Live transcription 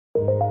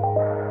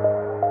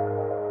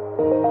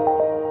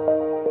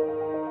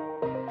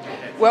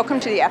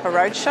Welcome to the Apple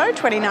Roadshow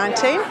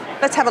 2019.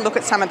 Let's have a look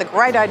at some of the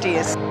great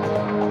ideas.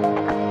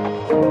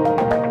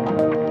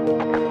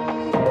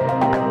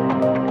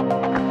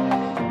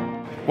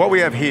 What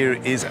we have here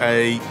is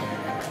a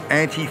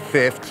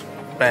anti-theft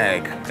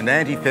bag, an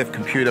anti-theft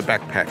computer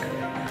backpack.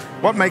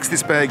 What makes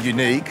this bag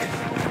unique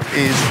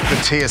is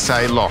the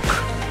TSA lock.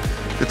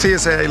 The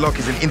TSA lock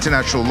is an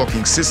international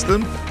locking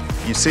system.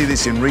 You see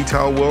this in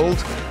retail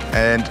world,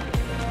 and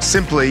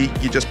simply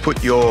you just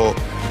put your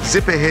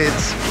zipper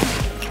heads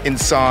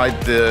inside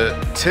the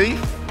teeth.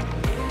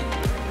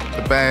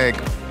 The bag,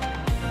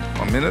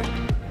 1 minute,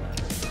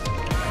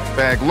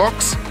 bag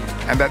locks,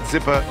 and that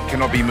zipper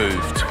cannot be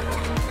moved.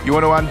 You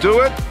want to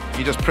undo it,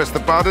 you just press the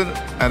button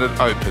and it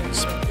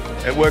opens.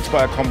 It works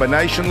by a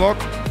combination lock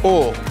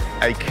or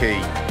a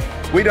key.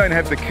 We don't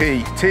have the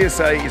key.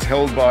 TSA is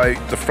held by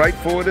the freight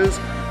forwarders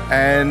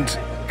and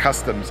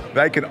customs.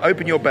 They can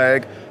open your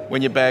bag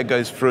when your bag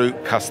goes through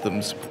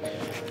customs.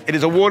 It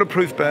is a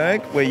waterproof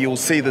bag where you'll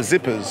see the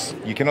zippers.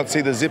 You cannot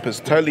see the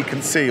zippers, totally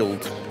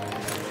concealed.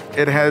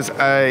 It has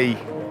a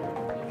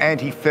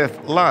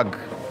anti-theft lug.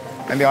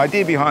 And the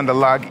idea behind the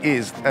lug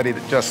is that it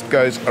just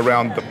goes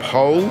around the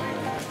pole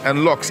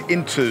and locks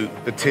into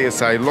the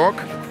TSA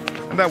lock.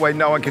 And that way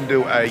no one can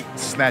do a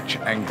snatch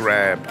and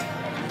grab.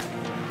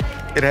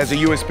 It has a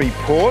USB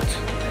port,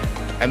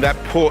 and that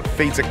port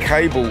feeds a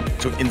cable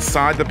to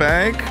inside the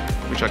bag,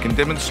 which I can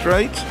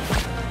demonstrate.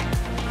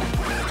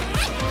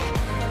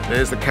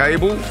 There's the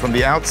cable from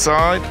the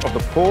outside of the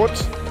port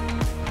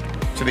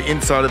to the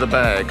inside of the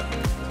bag.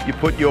 You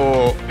put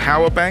your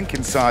power bank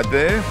inside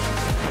there,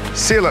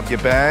 seal up your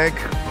bag,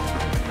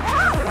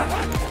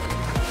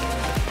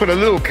 put a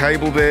little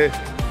cable there,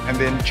 and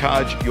then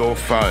charge your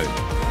phone.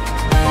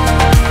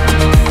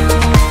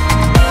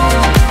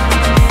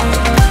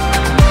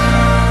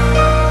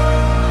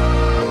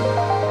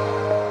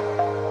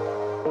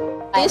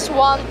 This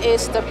one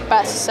is the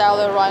best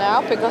seller right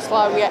now because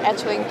we are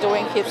actually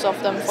doing heaps of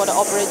them for the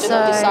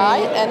original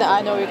design, and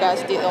I know you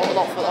guys did a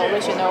lot for the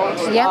original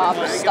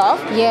stuff.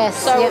 Yes.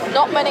 So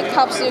not many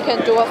cups you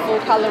can do a full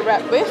color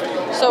wrap with.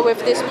 So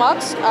with these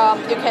mugs,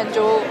 you can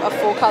do a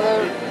full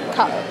color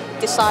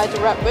design to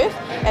wrap with,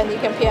 and you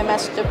can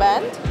PMS the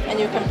band, and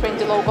you can print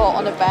the logo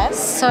on the band.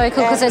 So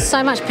cool, because there's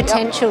so much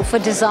potential for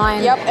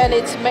design. Yep, and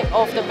it's made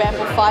of the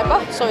bamboo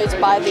fiber, so it's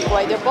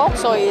biodegradable,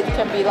 so it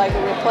can be like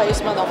a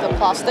replacement of the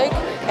plastic,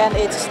 and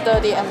it's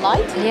sturdy and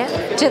light. Yeah.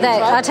 Do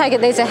they? Right? I take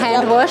it these are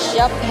hand wash.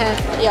 Yep.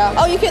 Yeah.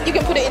 Oh, you can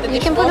put it in the dishwasher.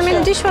 You can put them in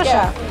the dishwasher.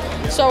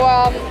 Yeah. So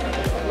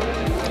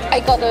I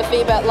got the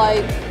feedback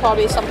like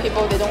probably some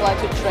people they don't like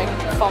to drink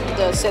from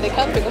the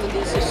silicone because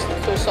this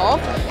is too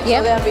soft. Yep.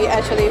 So then we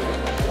actually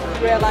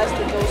realized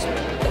that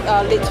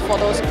those lids for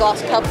those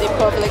glass cups they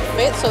perfectly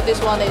fit. So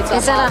this one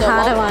is a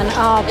harder one.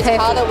 Oh, it's perfect. a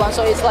harder one,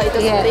 so it's like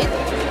the lid,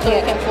 so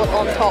you can put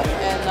on top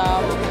and.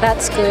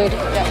 That's good.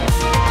 Yeah.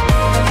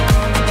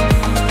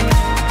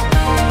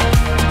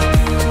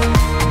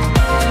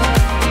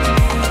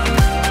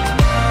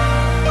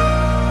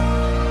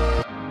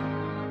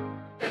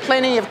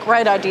 Plenty of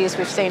great ideas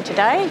we've seen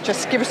today.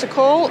 Just give us a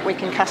call, we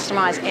can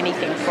customise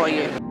anything for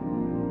you.